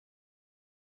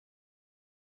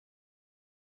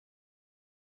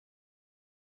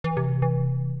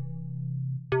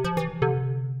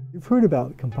You've heard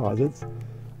about composites,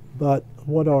 but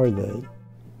what are they?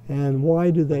 And why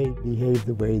do they behave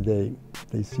the way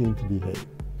they seem to behave?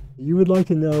 You would like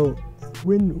to know,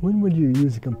 when would you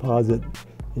use a composite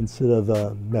instead of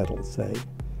a metal, say?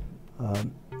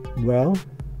 Well,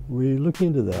 we look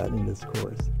into that in this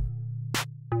course.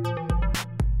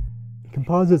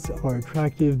 Composites are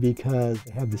attractive because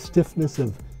they have the stiffness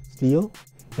of steel,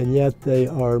 and yet they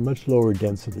are much lower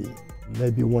density,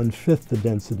 maybe 1/5 the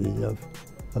density of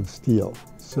steel.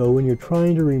 So when you're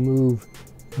trying to remove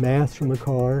mass from a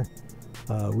car,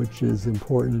 which is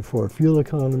important for fuel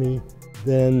economy,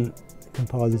 then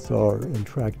composites are an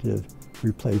attractive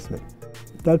replacement.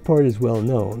 That part is well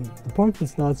known. The part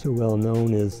that's not so well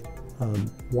known is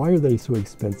why are they so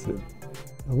expensive?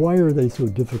 Why are they so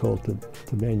difficult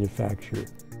to manufacture?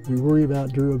 We worry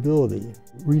about durability,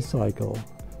 recycle,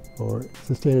 or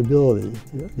sustainability.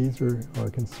 These are our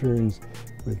concerns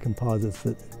with composites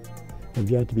that have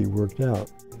yet to be worked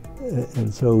out.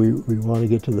 And so we want to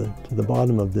get to the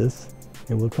bottom of this,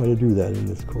 and we'll try to do that in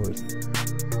this course.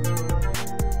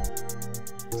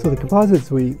 So the composites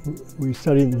we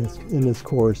study in this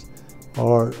course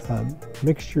are a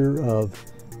mixture of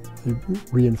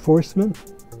reinforcement,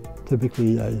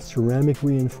 typically a ceramic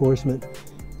reinforcement,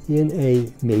 in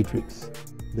a matrix.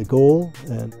 The goal,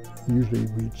 and usually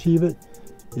we achieve it,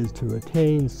 is to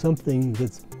attain something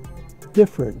that's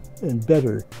different and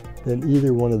better than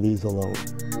either one of these alone.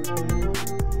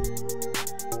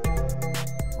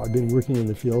 I've been working in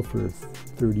the field for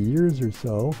 30 years or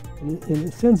so. In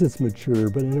a sense it's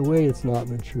mature, but in a way it's not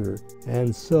mature.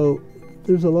 And so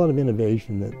there's a lot of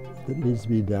innovation that needs to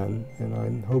be done, and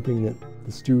I'm hoping that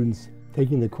the students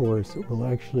taking the course will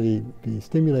actually be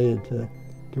stimulated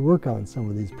to work on some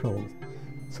of these problems.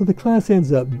 So the class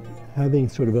ends up having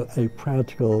sort of a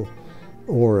practical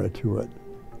aura to it.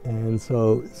 And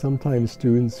so sometimes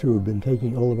students who have been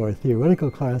taking all of our theoretical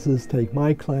classes take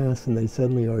my class, and they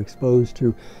suddenly are exposed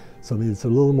to something that's a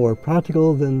little more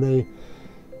practical than they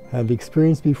have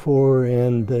experienced before,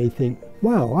 and they think,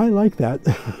 wow, I like that.